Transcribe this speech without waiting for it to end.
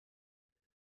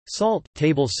Salt,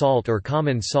 table salt or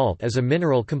common salt is a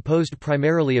mineral composed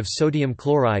primarily of sodium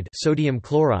chloride,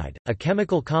 a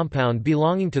chemical compound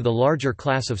belonging to the larger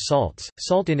class of salts.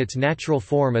 Salt in its natural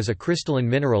form as a crystalline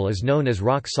mineral is known as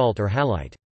rock salt or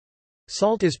halite.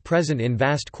 Salt is present in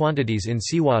vast quantities in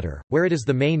seawater, where it is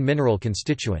the main mineral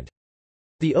constituent.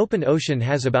 The open ocean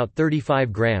has about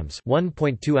 35 grams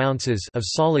 (1.2 ounces) of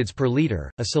solids per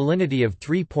liter, a salinity of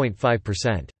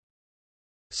 3.5%.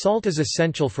 Salt is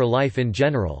essential for life in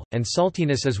general, and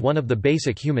saltiness is one of the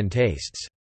basic human tastes.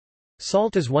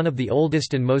 Salt is one of the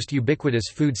oldest and most ubiquitous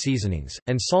food seasonings,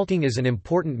 and salting is an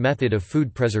important method of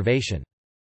food preservation.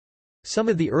 Some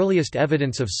of the earliest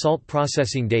evidence of salt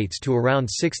processing dates to around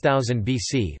 6000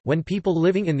 BC, when people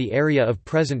living in the area of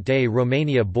present-day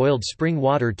Romania boiled spring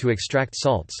water to extract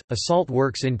salts. A salt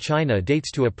works in China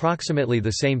dates to approximately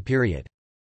the same period.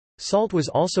 Salt was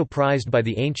also prized by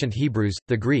the ancient Hebrews,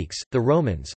 the Greeks, the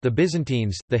Romans, the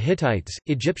Byzantines, the Hittites,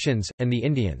 Egyptians, and the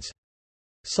Indians.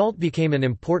 Salt became an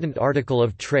important article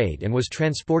of trade and was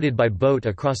transported by boat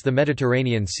across the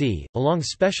Mediterranean Sea, along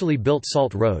specially built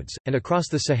salt roads, and across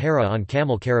the Sahara on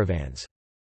camel caravans.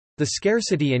 The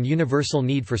scarcity and universal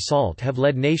need for salt have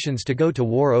led nations to go to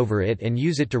war over it and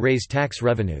use it to raise tax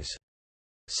revenues.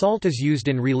 Salt is used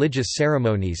in religious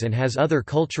ceremonies and has other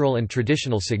cultural and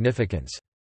traditional significance.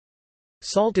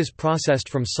 Salt is processed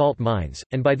from salt mines,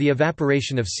 and by the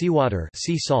evaporation of seawater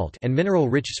sea salt and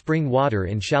mineral-rich spring water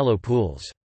in shallow pools.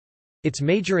 Its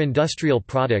major industrial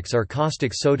products are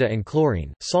caustic soda and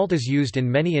chlorine. Salt is used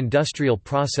in many industrial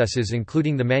processes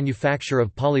including the manufacture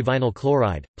of polyvinyl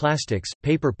chloride, plastics,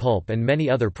 paper pulp and many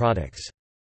other products.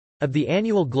 Of the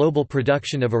annual global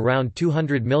production of around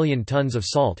 200 million tons of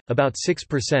salt, about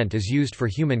 6% is used for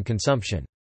human consumption.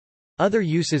 Other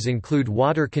uses include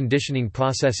water conditioning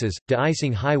processes,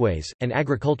 de-icing highways, and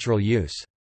agricultural use.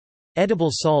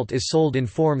 Edible salt is sold in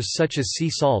forms such as sea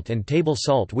salt and table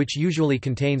salt, which usually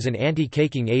contains an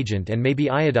anti-caking agent and may be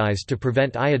iodized to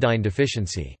prevent iodine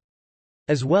deficiency.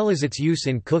 As well as its use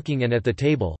in cooking and at the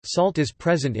table, salt is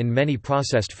present in many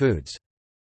processed foods.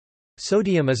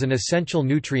 Sodium is an essential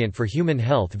nutrient for human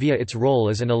health via its role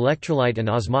as an electrolyte and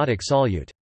osmotic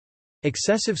solute.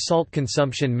 Excessive salt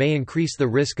consumption may increase the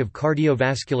risk of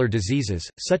cardiovascular diseases,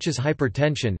 such as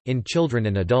hypertension, in children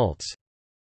and adults.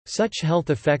 Such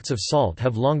health effects of salt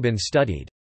have long been studied.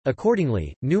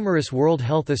 Accordingly, numerous World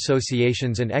Health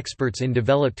Associations and experts in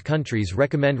developed countries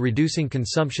recommend reducing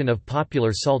consumption of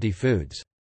popular salty foods.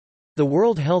 The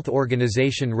World Health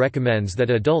Organization recommends that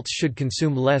adults should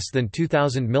consume less than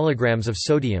 2000 mg of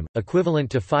sodium, equivalent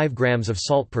to 5 grams of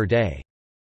salt per day.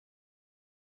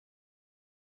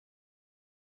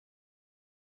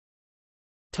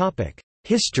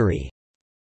 History.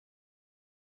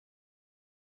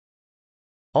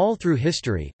 All through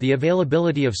history, the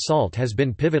availability of salt has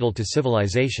been pivotal to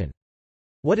civilization.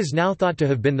 What is now thought to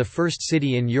have been the first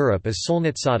city in Europe is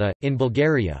Solnitsata, in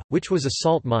Bulgaria, which was a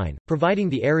salt mine, providing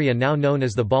the area now known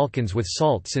as the Balkans with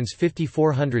salt since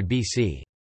 5400 BC.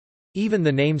 Even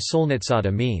the name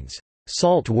Solnitsata means,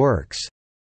 "salt works."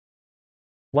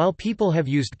 While people have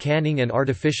used canning and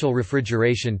artificial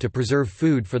refrigeration to preserve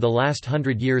food for the last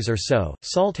 100 years or so,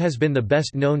 salt has been the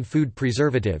best-known food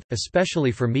preservative,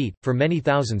 especially for meat, for many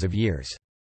thousands of years.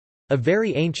 A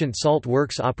very ancient salt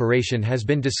works operation has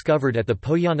been discovered at the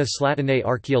Poiana Slatinei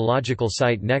archaeological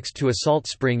site next to a salt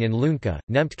spring in Lunca,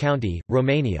 Neamt County,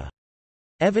 Romania.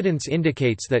 Evidence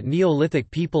indicates that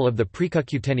Neolithic people of the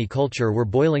Precucuteni culture were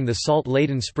boiling the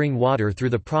salt-laden spring water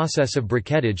through the process of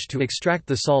briquettage to extract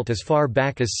the salt as far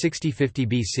back as 6050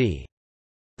 BC.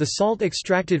 The salt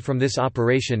extracted from this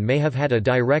operation may have had a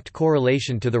direct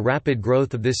correlation to the rapid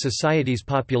growth of this society's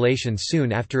population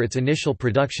soon after its initial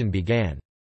production began.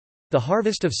 The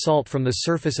harvest of salt from the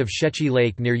surface of Shechi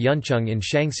Lake near Yuncheng in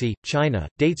Shaanxi, China,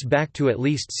 dates back to at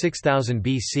least 6000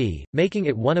 BC, making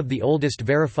it one of the oldest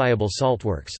verifiable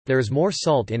saltworks. There is more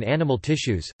salt in animal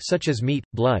tissues, such as meat,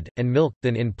 blood, and milk,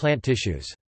 than in plant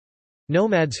tissues.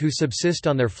 Nomads who subsist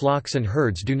on their flocks and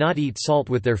herds do not eat salt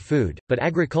with their food, but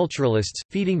agriculturalists,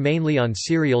 feeding mainly on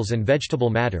cereals and vegetable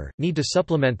matter, need to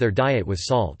supplement their diet with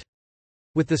salt.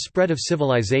 With the spread of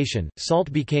civilization,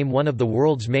 salt became one of the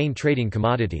world's main trading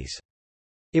commodities.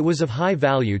 It was of high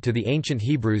value to the ancient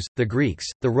Hebrews, the Greeks,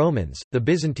 the Romans, the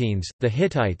Byzantines, the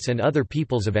Hittites and other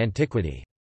peoples of antiquity.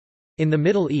 In the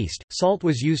Middle East, salt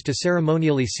was used to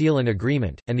ceremonially seal an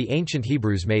agreement, and the ancient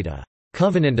Hebrews made a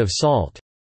covenant of salt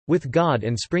with God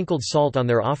and sprinkled salt on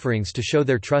their offerings to show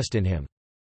their trust in him.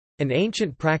 An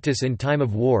ancient practice in time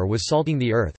of war was salting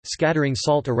the earth, scattering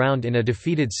salt around in a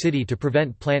defeated city to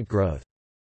prevent plant growth.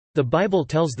 The Bible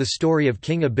tells the story of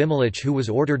King Abimelech who was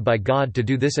ordered by God to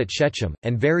do this at Shechem,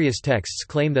 and various texts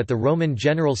claim that the Roman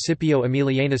general Scipio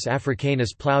Aemilianus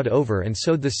Africanus plowed over and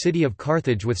sowed the city of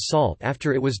Carthage with salt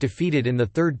after it was defeated in the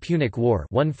Third Punic War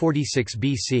 146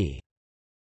 BC.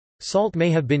 Salt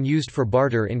may have been used for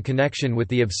barter in connection with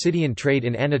the obsidian trade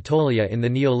in Anatolia in the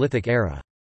Neolithic era.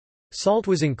 Salt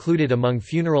was included among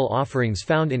funeral offerings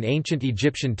found in ancient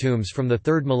Egyptian tombs from the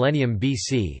 3rd millennium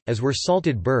BC, as were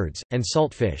salted birds, and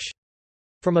salt fish.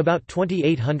 From about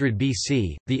 2800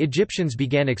 BC, the Egyptians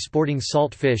began exporting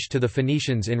salt fish to the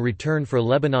Phoenicians in return for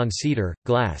Lebanon cedar,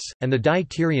 glass, and the dye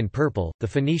Tyrian purple. The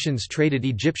Phoenicians traded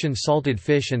Egyptian salted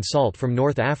fish and salt from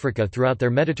North Africa throughout their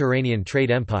Mediterranean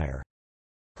trade empire.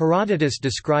 Herodotus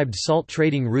described salt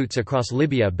trading routes across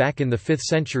Libya back in the 5th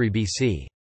century BC.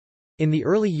 In the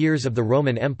early years of the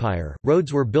Roman Empire,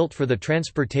 roads were built for the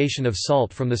transportation of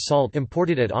salt from the salt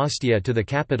imported at Ostia to the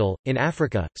capital. In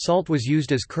Africa, salt was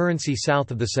used as currency south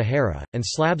of the Sahara, and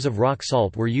slabs of rock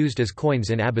salt were used as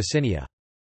coins in Abyssinia.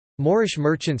 Moorish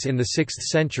merchants in the 6th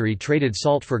century traded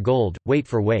salt for gold, weight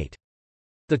for weight.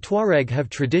 The Tuareg have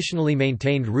traditionally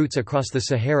maintained routes across the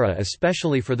Sahara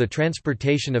especially for the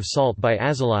transportation of salt by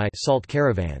azalai salt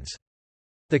caravans.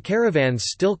 The caravans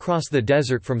still cross the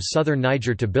desert from southern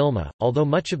Niger to Bilma, although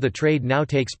much of the trade now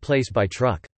takes place by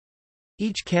truck.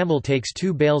 Each camel takes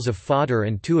 2 bales of fodder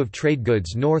and 2 of trade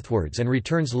goods northwards and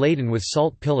returns laden with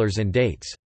salt pillars and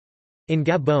dates. In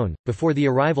Gabon, before the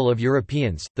arrival of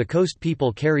Europeans, the coast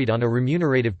people carried on a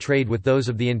remunerative trade with those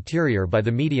of the interior by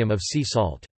the medium of sea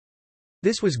salt.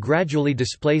 This was gradually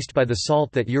displaced by the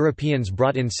salt that Europeans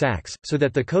brought in sacks, so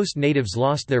that the coast natives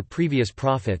lost their previous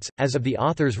profits. As of the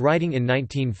author's writing in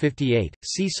 1958,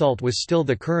 sea salt was still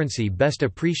the currency best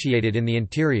appreciated in the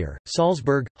interior.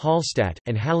 Salzburg, Hallstatt,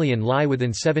 and Hallien lie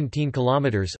within 17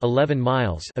 kilometers (11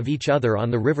 miles) of each other on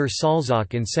the river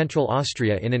Salzach in central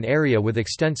Austria in an area with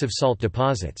extensive salt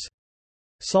deposits.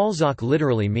 Salzach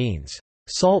literally means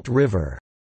salt river,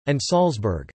 and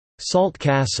Salzburg, salt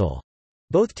castle,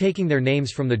 both taking their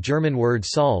names from the German word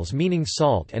Salz meaning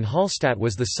salt, and Hallstatt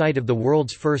was the site of the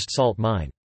world's first salt mine.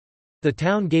 The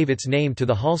town gave its name to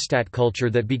the Hallstatt culture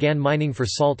that began mining for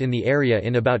salt in the area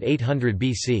in about 800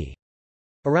 BC.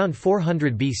 Around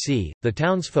 400 BC, the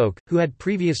townsfolk, who had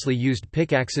previously used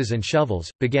pickaxes and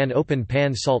shovels, began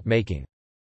open-pan salt making.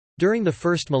 During the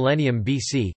first millennium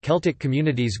BC, Celtic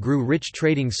communities grew rich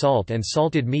trading salt and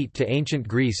salted meat to ancient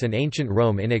Greece and ancient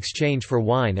Rome in exchange for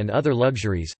wine and other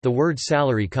luxuries. The word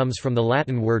salary comes from the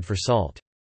Latin word for salt.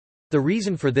 The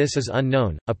reason for this is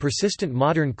unknown. A persistent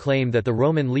modern claim that the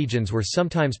Roman legions were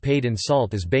sometimes paid in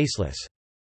salt is baseless.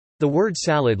 The word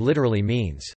salad literally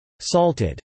means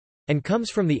salted and comes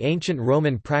from the ancient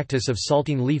Roman practice of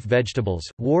salting leaf vegetables.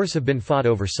 Wars have been fought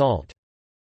over salt.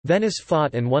 Venice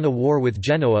fought and won a war with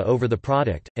Genoa over the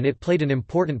product, and it played an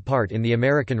important part in the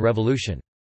American Revolution.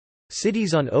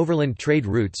 Cities on overland trade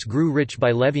routes grew rich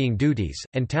by levying duties,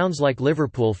 and towns like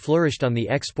Liverpool flourished on the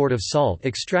export of salt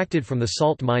extracted from the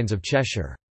salt mines of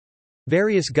Cheshire.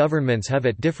 Various governments have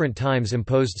at different times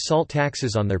imposed salt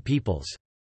taxes on their peoples.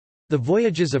 The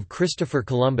voyages of Christopher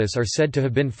Columbus are said to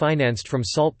have been financed from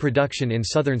salt production in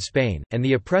southern Spain, and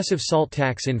the oppressive salt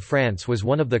tax in France was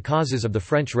one of the causes of the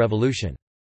French Revolution.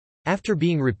 After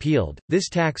being repealed, this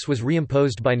tax was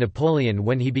reimposed by Napoleon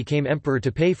when he became emperor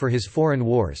to pay for his foreign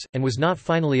wars, and was not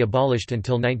finally abolished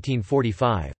until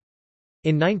 1945.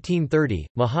 In 1930,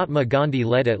 Mahatma Gandhi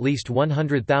led at least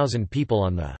 100,000 people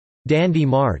on the Dandi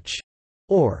March,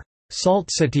 or Salt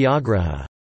Satyagraha,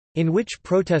 in which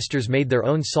protesters made their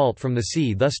own salt from the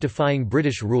sea, thus defying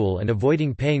British rule and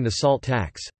avoiding paying the salt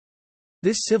tax.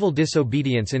 This civil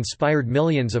disobedience inspired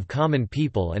millions of common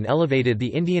people and elevated the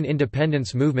Indian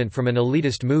independence movement from an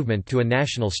elitist movement to a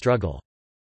national struggle.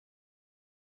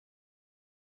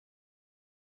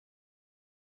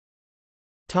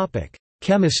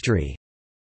 Chemistry.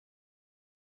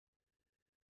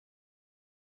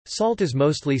 Salt is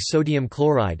mostly sodium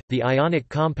chloride, the ionic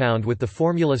compound with the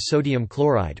formula sodium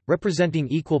chloride, representing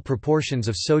equal proportions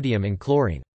of sodium and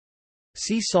chlorine.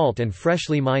 Sea salt and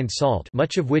freshly mined salt,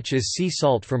 much of which is sea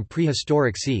salt from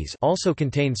prehistoric seas, also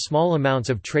contain small amounts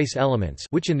of trace elements,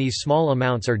 which in these small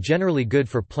amounts are generally good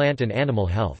for plant and animal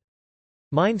health.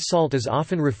 Mined salt is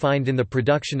often refined in the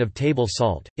production of table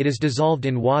salt. It is dissolved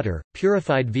in water,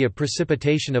 purified via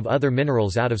precipitation of other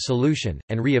minerals out of solution,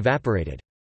 and re-evaporated.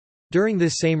 During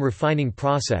this same refining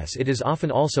process it is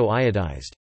often also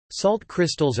iodized. Salt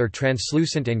crystals are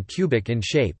translucent and cubic in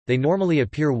shape, they normally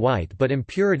appear white but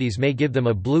impurities may give them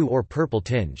a blue or purple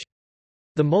tinge.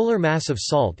 The molar mass of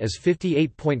salt is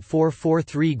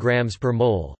 58.443 grams per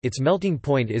mole, its melting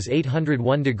point is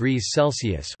 801 degrees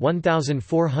Celsius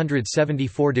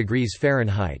 (1474 degrees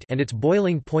Fahrenheit) and its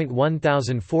boiling point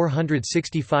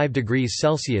 1465 degrees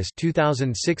Celsius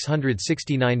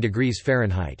 (2669 degrees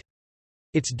Fahrenheit).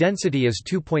 Its density is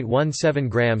 2.17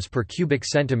 grams per cubic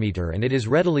centimeter and it is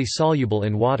readily soluble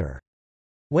in water.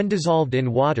 When dissolved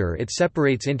in water it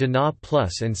separates into Na+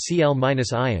 and Cl-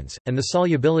 ions, and the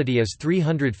solubility is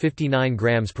 359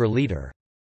 grams per liter.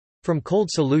 From cold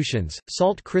solutions,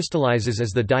 salt crystallizes as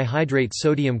the dihydrate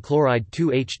sodium chloride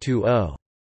 2H2O.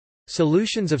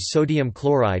 Solutions of sodium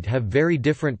chloride have very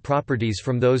different properties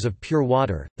from those of pure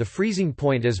water. The freezing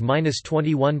point is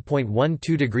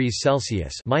 -21.12 degrees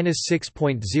Celsius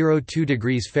 (-6.02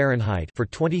 degrees Fahrenheit) for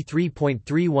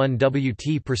 23.31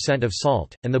 Wt% of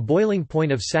salt, and the boiling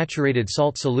point of saturated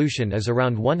salt solution is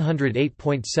around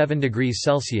 108.7 degrees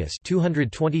Celsius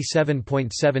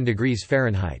 (227.7 degrees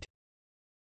Fahrenheit).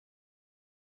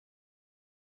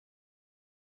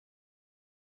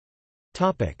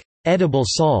 Topic: Edible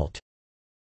salt.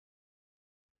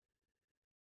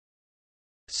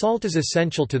 Salt is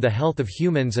essential to the health of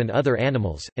humans and other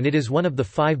animals, and it is one of the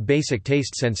 5 basic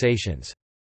taste sensations.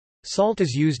 Salt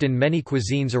is used in many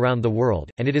cuisines around the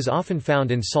world, and it is often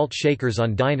found in salt shakers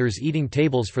on diners' eating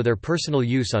tables for their personal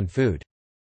use on food.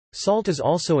 Salt is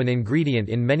also an ingredient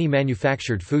in many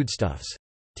manufactured foodstuffs.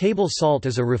 Table salt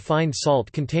is a refined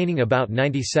salt containing about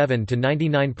 97 to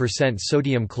 99%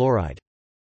 sodium chloride.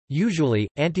 Usually,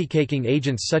 anti-caking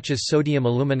agents such as sodium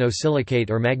aluminosilicate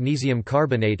or magnesium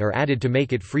carbonate are added to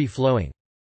make it free-flowing.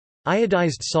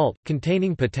 Iodized salt,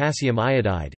 containing potassium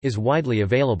iodide, is widely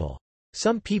available.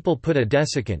 Some people put a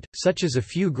desiccant, such as a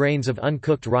few grains of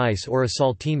uncooked rice or a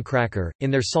saltine cracker,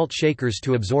 in their salt shakers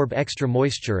to absorb extra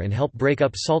moisture and help break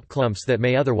up salt clumps that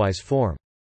may otherwise form.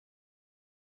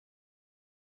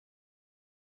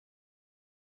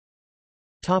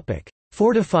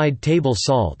 Fortified table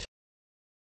salt.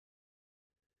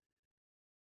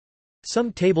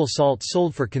 Some table salt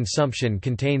sold for consumption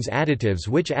contains additives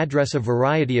which address a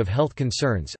variety of health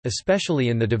concerns, especially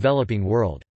in the developing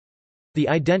world. The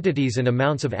identities and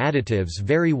amounts of additives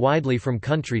vary widely from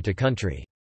country to country.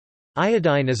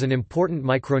 Iodine is an important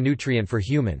micronutrient for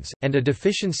humans, and a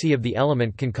deficiency of the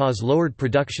element can cause lowered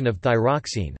production of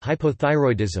thyroxine,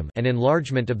 hypothyroidism, and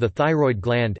enlargement of the thyroid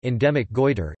gland, endemic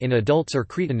goiter, in adults or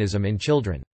cretinism in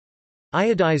children.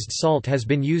 Iodized salt has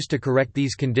been used to correct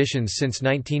these conditions since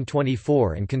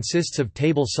 1924 and consists of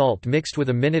table salt mixed with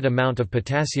a minute amount of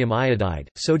potassium iodide,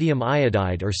 sodium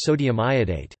iodide or sodium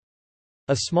iodate.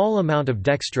 A small amount of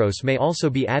dextrose may also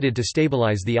be added to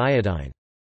stabilize the iodine.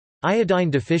 Iodine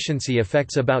deficiency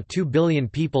affects about 2 billion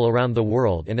people around the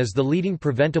world and is the leading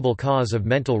preventable cause of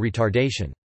mental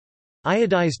retardation.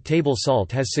 Iodized table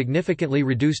salt has significantly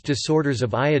reduced disorders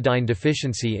of iodine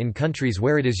deficiency in countries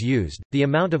where it is used. The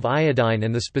amount of iodine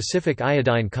and the specific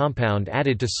iodine compound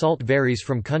added to salt varies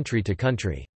from country to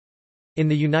country. In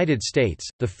the United States,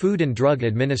 the Food and Drug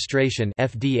Administration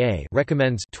 (FDA)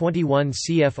 recommends 21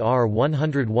 CFR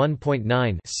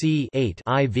 101.9 C8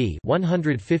 IV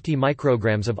 150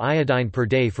 micrograms of iodine per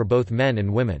day for both men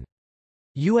and women.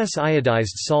 U.S.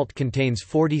 iodized salt contains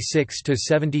 46 to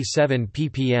 77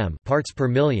 ppm parts per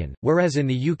million, whereas in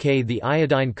the UK the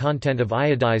iodine content of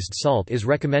iodized salt is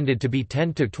recommended to be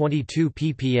 10 to 22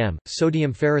 ppm.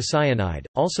 Sodium ferrocyanide,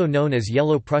 also known as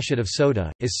yellow prussiate of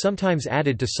soda, is sometimes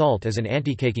added to salt as an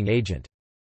anti-caking agent.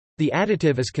 The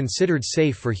additive is considered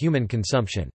safe for human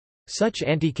consumption. Such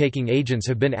anti-caking agents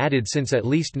have been added since at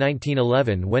least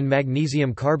 1911 when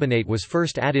magnesium carbonate was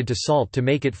first added to salt to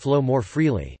make it flow more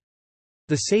freely.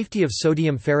 The safety of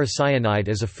sodium ferrocyanide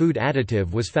as a food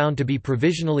additive was found to be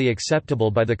provisionally acceptable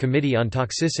by the Committee on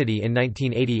Toxicity in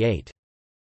 1988.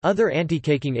 Other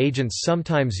anti-caking agents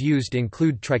sometimes used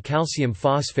include tricalcium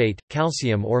phosphate,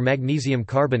 calcium or magnesium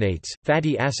carbonates,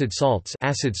 fatty acid salts,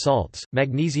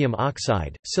 magnesium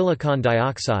oxide, silicon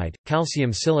dioxide,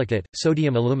 calcium silicate,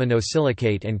 sodium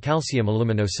aluminosilicate and calcium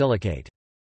aluminosilicate.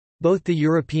 Both the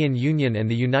European Union and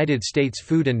the United States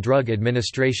Food and Drug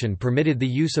Administration permitted the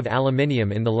use of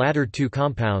aluminium in the latter two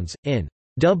compounds, in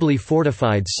doubly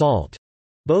fortified salt.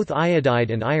 Both iodide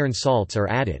and iron salts are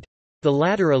added. The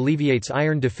latter alleviates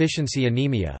iron deficiency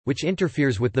anemia, which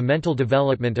interferes with the mental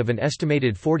development of an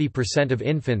estimated 40% of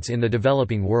infants in the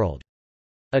developing world.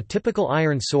 A typical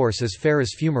iron source is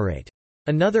ferrous fumarate.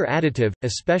 Another additive,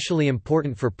 especially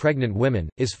important for pregnant women,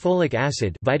 is folic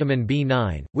acid, vitamin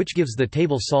B9, which gives the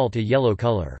table salt a yellow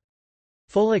color.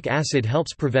 Folic acid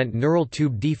helps prevent neural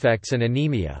tube defects and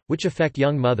anemia, which affect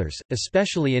young mothers,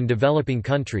 especially in developing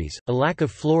countries. A lack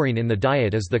of fluorine in the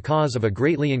diet is the cause of a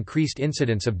greatly increased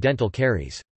incidence of dental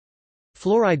caries.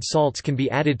 Fluoride salts can be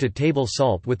added to table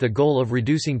salt with the goal of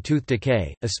reducing tooth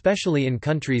decay, especially in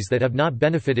countries that have not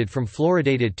benefited from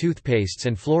fluoridated toothpastes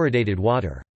and fluoridated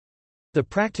water. The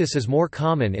practice is more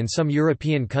common in some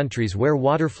European countries where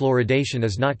water fluoridation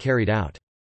is not carried out.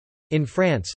 In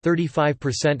France,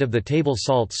 35% of the table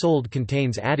salt sold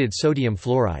contains added sodium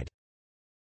fluoride.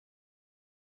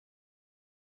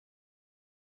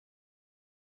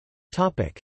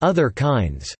 Other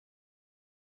kinds.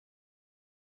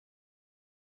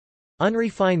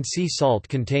 Unrefined sea salt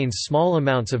contains small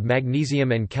amounts of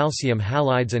magnesium and calcium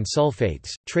halides and sulfates,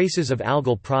 traces of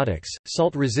algal products,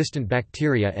 salt-resistant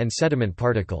bacteria and sediment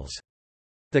particles.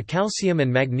 The calcium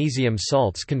and magnesium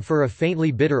salts confer a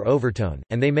faintly bitter overtone,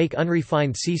 and they make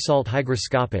unrefined sea salt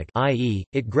hygroscopic, i.e.,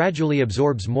 it gradually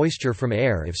absorbs moisture from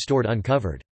air if stored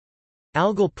uncovered.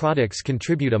 Algal products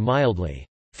contribute a mildly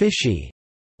fishy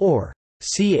or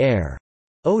sea air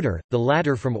odor, the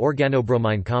latter from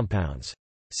organobromine compounds.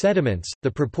 Sediments,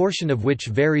 the proportion of which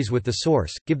varies with the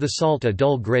source, give the salt a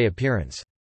dull gray appearance.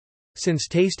 Since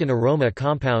taste and aroma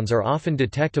compounds are often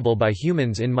detectable by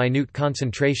humans in minute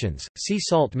concentrations, sea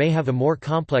salt may have a more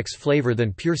complex flavor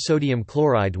than pure sodium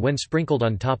chloride when sprinkled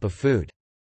on top of food.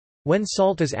 When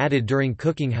salt is added during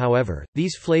cooking, however,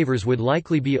 these flavors would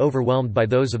likely be overwhelmed by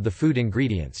those of the food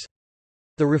ingredients.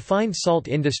 The refined salt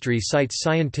industry cites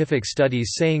scientific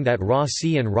studies saying that raw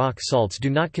sea and rock salts do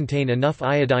not contain enough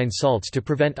iodine salts to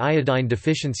prevent iodine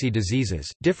deficiency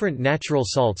diseases. Different natural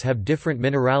salts have different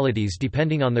mineralities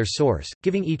depending on their source,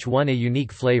 giving each one a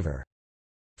unique flavor.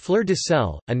 Fleur de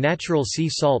sel, a natural sea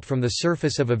salt from the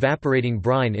surface of evaporating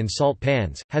brine in salt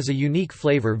pans, has a unique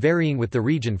flavor varying with the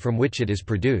region from which it is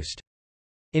produced.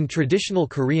 In traditional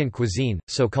Korean cuisine,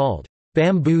 so-called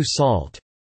bamboo salt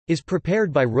is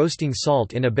prepared by roasting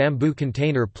salt in a bamboo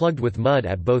container plugged with mud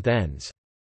at both ends.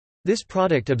 This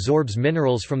product absorbs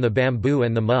minerals from the bamboo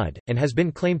and the mud, and has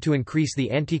been claimed to increase the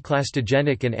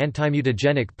anticlastogenic and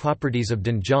antimutagenic properties of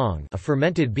doenjang, a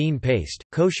fermented bean paste.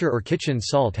 Kosher or kitchen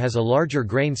salt has a larger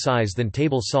grain size than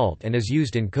table salt and is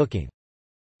used in cooking.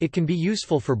 It can be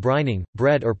useful for brining,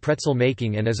 bread or pretzel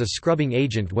making and as a scrubbing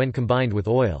agent when combined with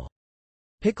oil.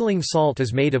 Pickling salt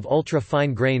is made of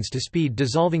ultra-fine grains to speed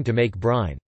dissolving to make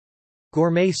brine.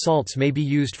 Gourmet salts may be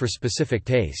used for specific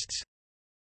tastes.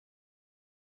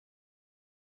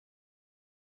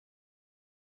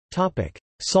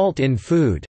 Salt in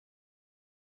food.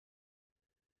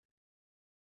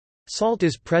 Salt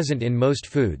is present in most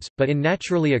foods, but in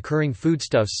naturally occurring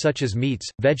foodstuffs such as meats,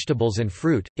 vegetables and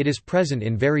fruit, it is present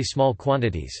in very small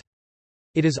quantities.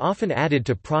 It is often added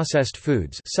to processed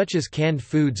foods such as canned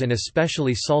foods and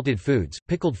especially salted foods,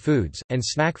 pickled foods, and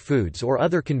snack foods or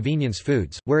other convenience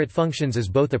foods, where it functions as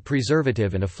both a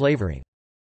preservative and a flavoring.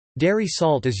 Dairy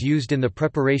salt is used in the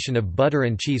preparation of butter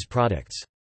and cheese products.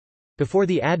 Before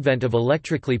the advent of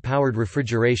electrically powered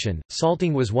refrigeration,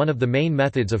 salting was one of the main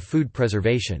methods of food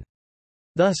preservation.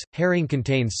 Thus, herring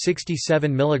contains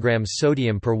 67 mg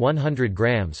sodium per 100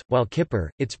 grams, while kipper,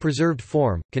 its preserved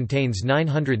form, contains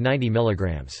 990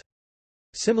 mg.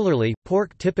 Similarly,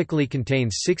 pork typically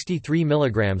contains 63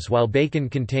 mg while bacon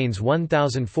contains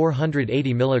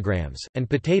 1,480 mg, and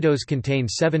potatoes contain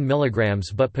 7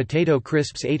 mg but potato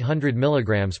crisps 800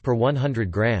 mg per 100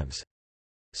 grams.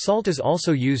 Salt is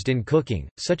also used in cooking,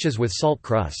 such as with salt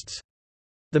crusts.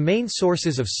 The main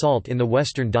sources of salt in the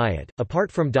Western diet,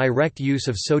 apart from direct use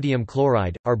of sodium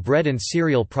chloride, are bread and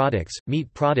cereal products,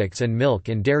 meat products, and milk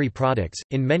and dairy products.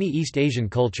 In many East Asian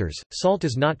cultures, salt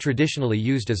is not traditionally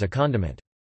used as a condiment.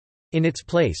 In its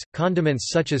place, condiments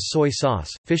such as soy sauce,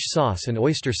 fish sauce, and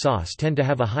oyster sauce tend to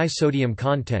have a high sodium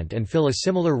content and fill a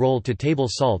similar role to table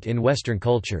salt in Western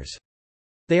cultures.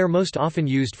 They are most often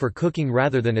used for cooking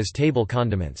rather than as table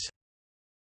condiments.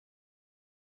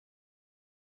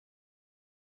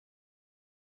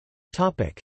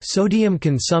 Sodium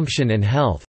consumption and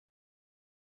health.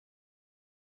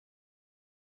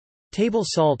 Table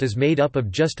salt is made up of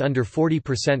just under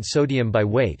 40% sodium by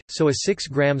weight, so a 6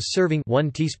 grams serving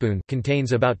 1 teaspoon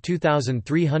contains about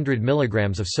 2,300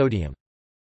 mg of sodium.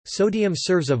 Sodium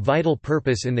serves a vital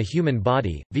purpose in the human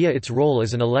body. Via its role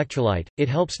as an electrolyte, it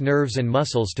helps nerves and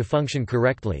muscles to function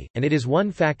correctly, and it is one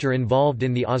factor involved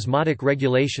in the osmotic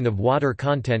regulation of water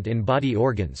content in body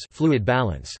organs, fluid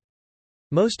balance.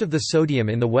 Most of the sodium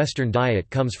in the Western diet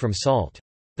comes from salt.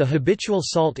 The habitual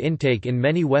salt intake in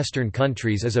many Western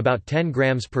countries is about 10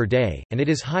 grams per day, and it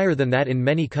is higher than that in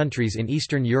many countries in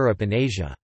Eastern Europe and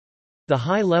Asia. The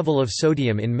high level of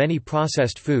sodium in many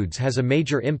processed foods has a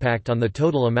major impact on the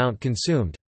total amount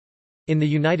consumed. In the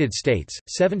United States,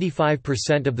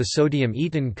 75% of the sodium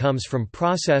eaten comes from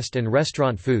processed and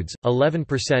restaurant foods,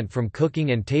 11% from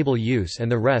cooking and table use, and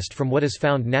the rest from what is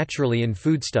found naturally in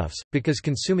foodstuffs. Because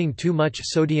consuming too much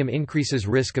sodium increases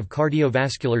risk of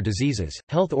cardiovascular diseases,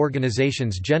 health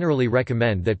organizations generally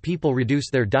recommend that people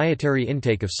reduce their dietary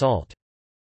intake of salt.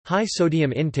 High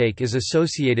sodium intake is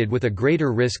associated with a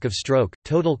greater risk of stroke,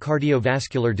 total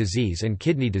cardiovascular disease, and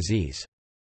kidney disease.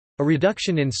 A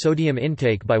reduction in sodium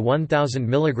intake by 1,000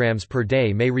 mg per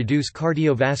day may reduce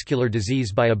cardiovascular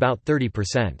disease by about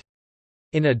 30%.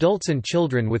 In adults and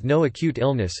children with no acute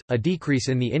illness, a decrease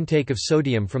in the intake of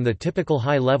sodium from the typical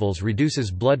high levels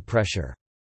reduces blood pressure.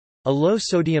 A low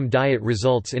sodium diet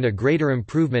results in a greater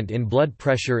improvement in blood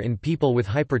pressure in people with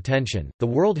hypertension. The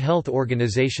World Health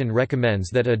Organization recommends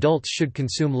that adults should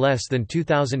consume less than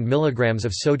 2,000 mg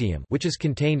of sodium, which is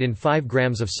contained in 5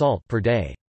 grams of salt, per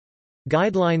day.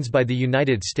 Guidelines by the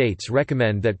United States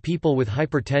recommend that people with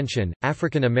hypertension,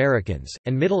 African Americans,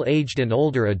 and middle-aged and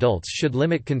older adults should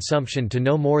limit consumption to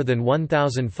no more than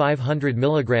 1,500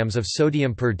 mg of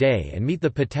sodium per day and meet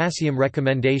the potassium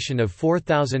recommendation of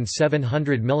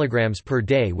 4,700 mg per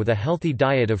day with a healthy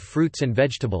diet of fruits and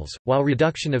vegetables, while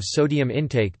reduction of sodium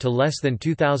intake to less than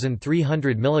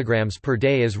 2,300 mg per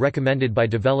day is recommended by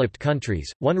developed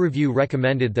countries. One review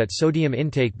recommended that sodium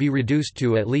intake be reduced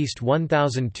to at least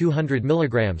 1,200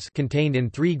 mg contained in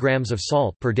 3 grams of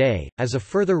salt per day. As a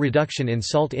further reduction in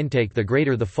salt intake, the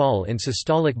greater the fall in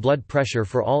systolic blood pressure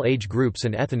for all age groups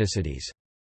and ethnicities.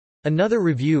 Another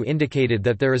review indicated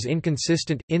that there is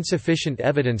insufficient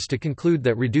evidence to conclude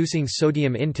that reducing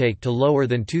sodium intake to lower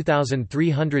than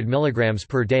 2,300 mg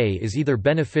per day is either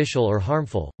beneficial or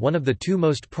harmful. One of the two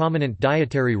most prominent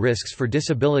dietary risks for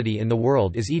disability in the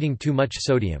world is eating too much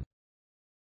sodium.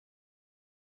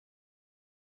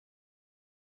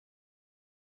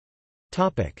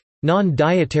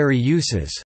 Non-dietary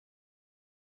uses.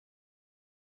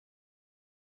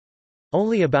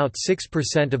 Only about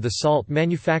 6% of the salt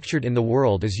manufactured in the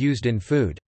world is used in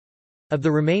food. Of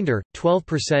the remainder,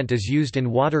 12% is used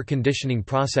in water conditioning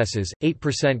processes,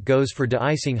 8% goes for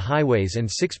de-icing highways, and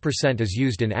 6% is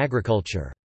used in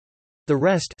agriculture. The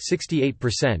rest,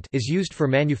 68%, is used for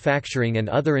manufacturing and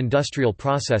other industrial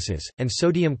processes, and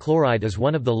sodium chloride is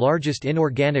one of the largest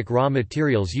inorganic raw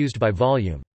materials used by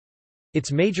volume. Its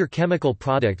major chemical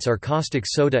products are caustic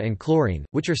soda and chlorine,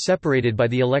 which are separated by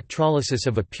the electrolysis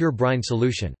of a pure brine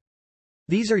solution.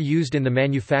 These are used in the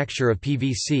manufacture of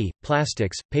PVC,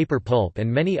 plastics, paper pulp,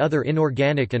 and many other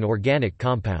inorganic and organic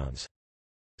compounds.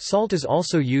 Salt is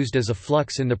also used as a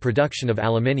flux in the production of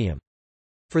aluminium.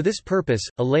 For this purpose,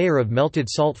 a layer of melted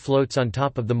salt floats on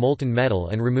top of the molten metal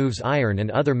and removes iron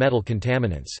and other metal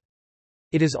contaminants.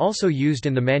 It is also used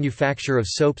in the manufacture of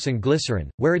soaps and glycerin,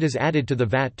 where it is added to the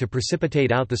vat to precipitate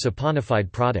out the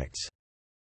saponified products.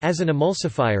 As an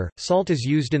emulsifier, salt is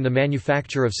used in the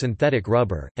manufacture of synthetic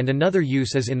rubber, and another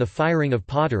use is in the firing of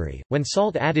pottery, when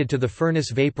salt added to the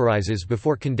furnace vaporizes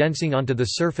before condensing onto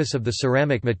the surface of the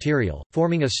ceramic material,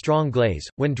 forming a strong glaze.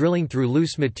 When drilling through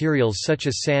loose materials such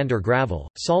as sand or gravel,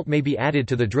 salt may be added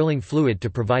to the drilling fluid to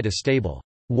provide a stable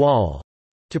wall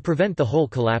to prevent the hole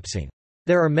collapsing.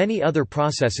 There are many other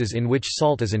processes in which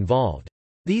salt is involved.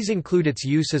 These include its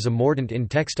use as a mordant in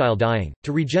textile dyeing,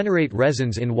 to regenerate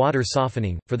resins in water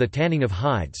softening, for the tanning of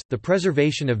hides, the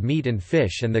preservation of meat and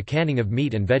fish, and the canning of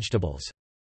meat and vegetables.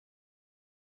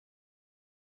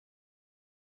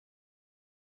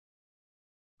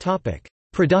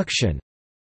 Production.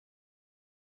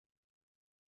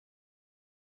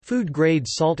 Food-grade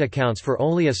salt accounts for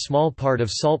only a small part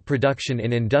of salt production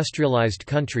in industrialized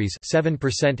countries,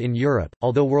 7% in Europe,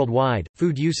 although worldwide,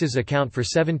 food uses account for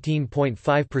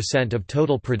 17.5% of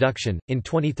total production. In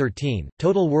 2013,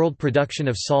 total world production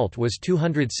of salt was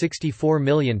 264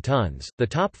 million tons, the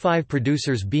top 5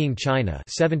 producers being China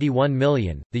 71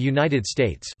 million, the United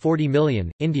States 40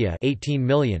 million, India 18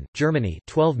 million, Germany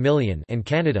 12 million, and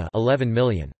Canada 11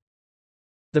 million.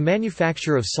 The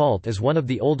manufacture of salt is one of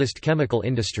the oldest chemical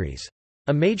industries.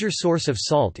 A major source of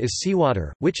salt is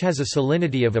seawater, which has a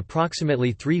salinity of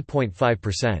approximately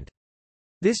 3.5%.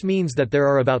 This means that there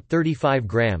are about 35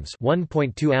 grams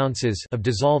 (1.2 ounces) of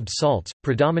dissolved salts,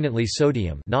 predominantly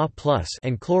sodium Na+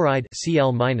 and chloride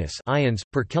Cl- ions,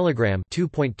 per kilogram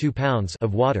 2.2 pounds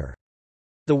of water.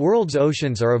 The world's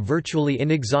oceans are a virtually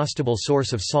inexhaustible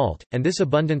source of salt, and this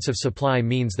abundance of supply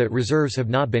means that reserves have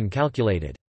not been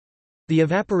calculated. The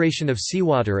evaporation of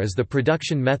seawater is the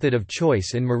production method of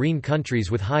choice in marine countries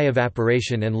with high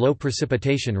evaporation and low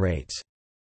precipitation rates.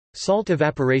 Salt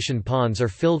evaporation ponds are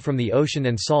filled from the ocean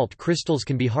and salt crystals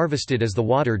can be harvested as the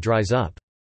water dries up.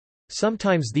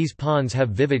 Sometimes these ponds have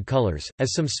vivid colors,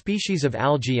 as some species of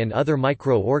algae and other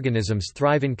micro-organisms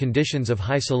thrive in conditions of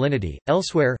high salinity.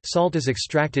 Elsewhere, salt is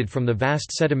extracted from the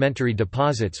vast sedimentary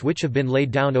deposits which have been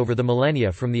laid down over the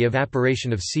millennia from the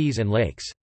evaporation of seas and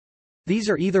lakes. These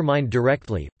are either mined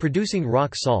directly, producing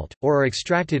rock salt, or are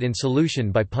extracted in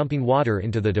solution by pumping water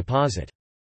into the deposit.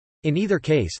 In either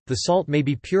case, the salt may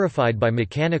be purified by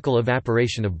mechanical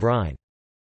evaporation of brine.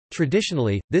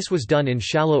 Traditionally, this was done in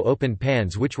shallow open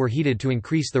pans which were heated to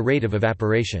increase the rate of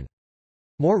evaporation.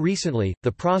 More recently,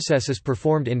 the process is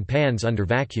performed in pans under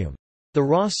vacuum. The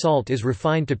raw salt is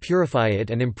refined to purify it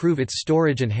and improve its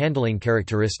storage and handling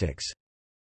characteristics.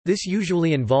 This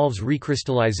usually involves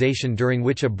recrystallization, during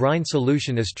which a brine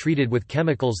solution is treated with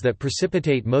chemicals that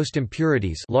precipitate most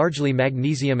impurities, largely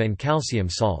magnesium and calcium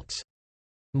salts.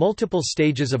 Multiple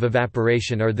stages of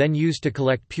evaporation are then used to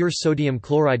collect pure sodium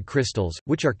chloride crystals,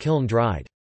 which are kiln-dried.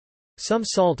 Some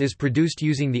salt is produced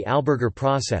using the Alberger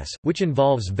process, which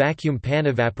involves vacuum pan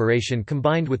evaporation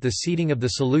combined with the seeding of the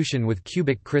solution with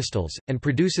cubic crystals, and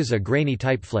produces a grainy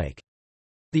type flake.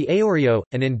 The Aoreo,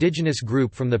 an indigenous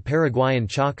group from the Paraguayan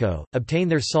Chaco, obtain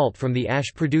their salt from the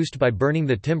ash produced by burning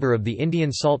the timber of the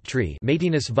Indian salt tree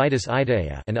Matinus vitis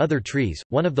idaea and other trees.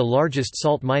 One of the largest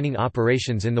salt mining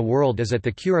operations in the world is at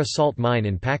the Cura salt mine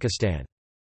in Pakistan.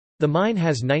 The mine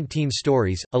has 19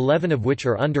 stories, 11 of which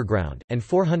are underground, and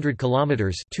 400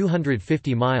 kilometers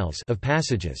 (250 miles) of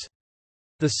passages.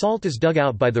 The salt is dug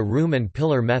out by the room and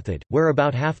pillar method, where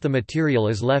about half the material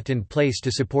is left in place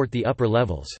to support the upper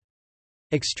levels.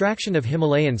 Extraction of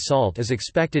Himalayan salt is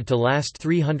expected to last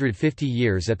 350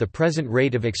 years at the present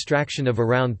rate of extraction of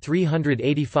around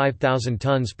 385,000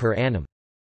 tons per annum.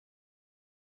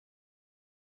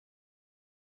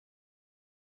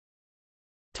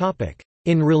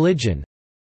 In religion,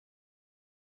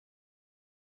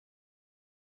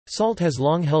 salt has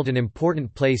long held an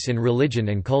important place in religion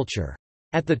and culture.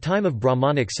 At the time of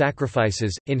Brahmanic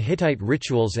sacrifices, in Hittite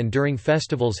rituals and during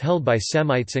festivals held by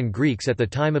Semites and Greeks at the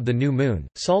time of the new moon,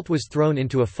 salt was thrown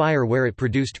into a fire where it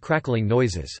produced crackling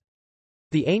noises.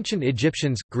 The ancient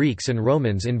Egyptians, Greeks and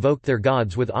Romans invoked their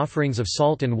gods with offerings of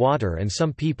salt and water, and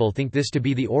some people think this to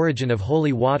be the origin of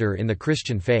holy water in the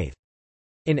Christian faith.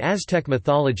 In Aztec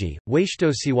mythology,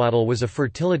 Huixtocihuatl was a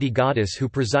fertility goddess who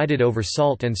presided over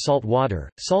salt and salt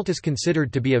water. Salt is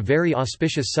considered to be a very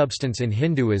auspicious substance in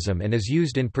Hinduism and is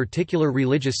used in particular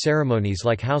religious ceremonies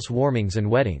like house warmings and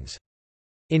weddings.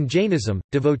 In Jainism,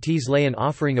 devotees lay an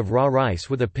offering of raw rice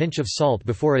with a pinch of salt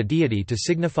before a deity to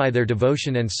signify their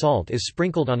devotion, and salt is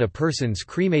sprinkled on a person's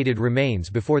cremated remains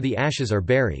before the ashes are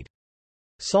buried.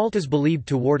 Salt is believed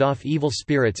to ward off evil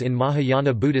spirits in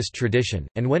Mahayana Buddhist tradition,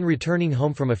 and when returning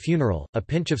home from a funeral, a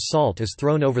pinch of salt is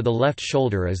thrown over the left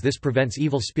shoulder as this prevents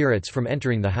evil spirits from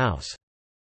entering the house.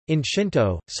 In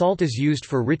Shinto, salt is used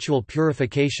for ritual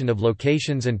purification of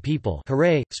locations and people,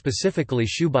 hare, specifically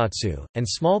shubatsu, and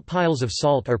small piles of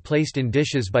salt are placed in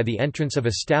dishes by the entrance of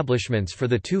establishments for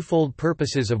the twofold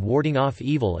purposes of warding off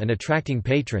evil and attracting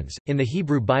patrons. In the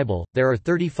Hebrew Bible, there are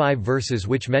 35 verses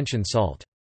which mention salt.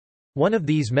 One of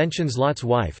these mentions Lot's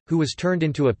wife, who was turned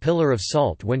into a pillar of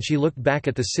salt when she looked back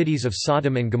at the cities of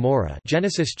Sodom and Gomorrah,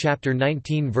 Genesis chapter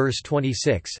 19 verse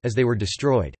 26, as they were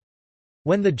destroyed.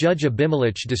 When the judge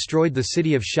Abimelech destroyed the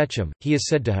city of Shechem, he is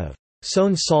said to have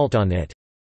sown salt on it,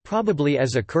 probably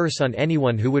as a curse on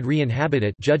anyone who would re-inhabit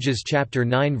it. Judges chapter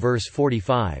 9 verse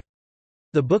 45.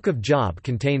 The Book of Job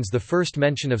contains the first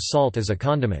mention of salt as a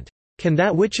condiment. Can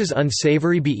that which is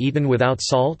unsavory be eaten without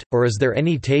salt, or is there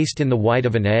any taste in the white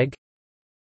of an egg?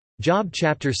 Job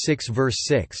chapter 6 verse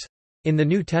 6. In the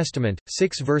New Testament,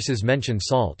 6 verses mention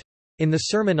salt. In the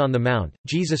Sermon on the Mount,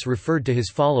 Jesus referred to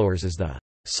his followers as the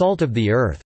salt of the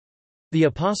earth. The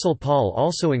Apostle Paul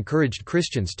also encouraged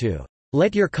Christians to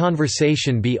let your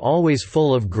conversation be always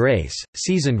full of grace,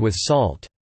 seasoned with salt.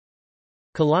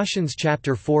 Colossians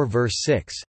chapter 4 verse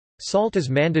 6. Salt is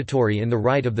mandatory in the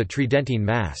rite of the Tridentine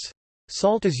Mass.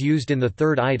 Salt is used in the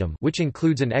third item, which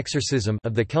includes an exorcism,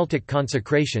 of the Celtic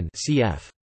consecration cf.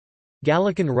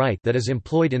 Gallican rite that is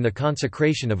employed in the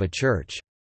consecration of a church.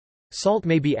 Salt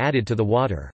may be added to the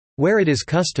water, where it is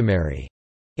customary.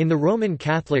 In the Roman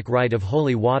Catholic rite of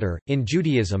holy water, in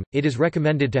Judaism, it is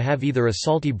recommended to have either a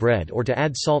salty bread or to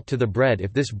add salt to the bread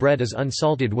if this bread is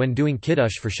unsalted when doing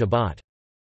Kiddush for Shabbat.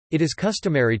 It is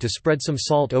customary to spread some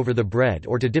salt over the bread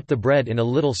or to dip the bread in a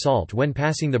little salt when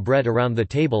passing the bread around the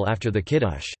table after the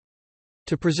Kiddush.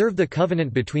 To preserve the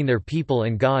covenant between their people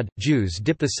and God, Jews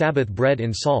dip the Sabbath bread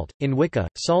in salt. In Wicca,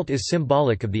 salt is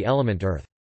symbolic of the element earth.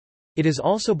 It is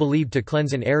also believed to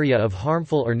cleanse an area of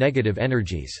harmful or negative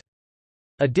energies.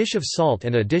 A dish of salt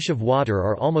and a dish of water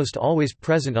are almost always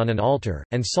present on an altar,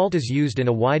 and salt is used in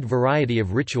a wide variety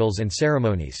of rituals and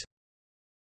ceremonies.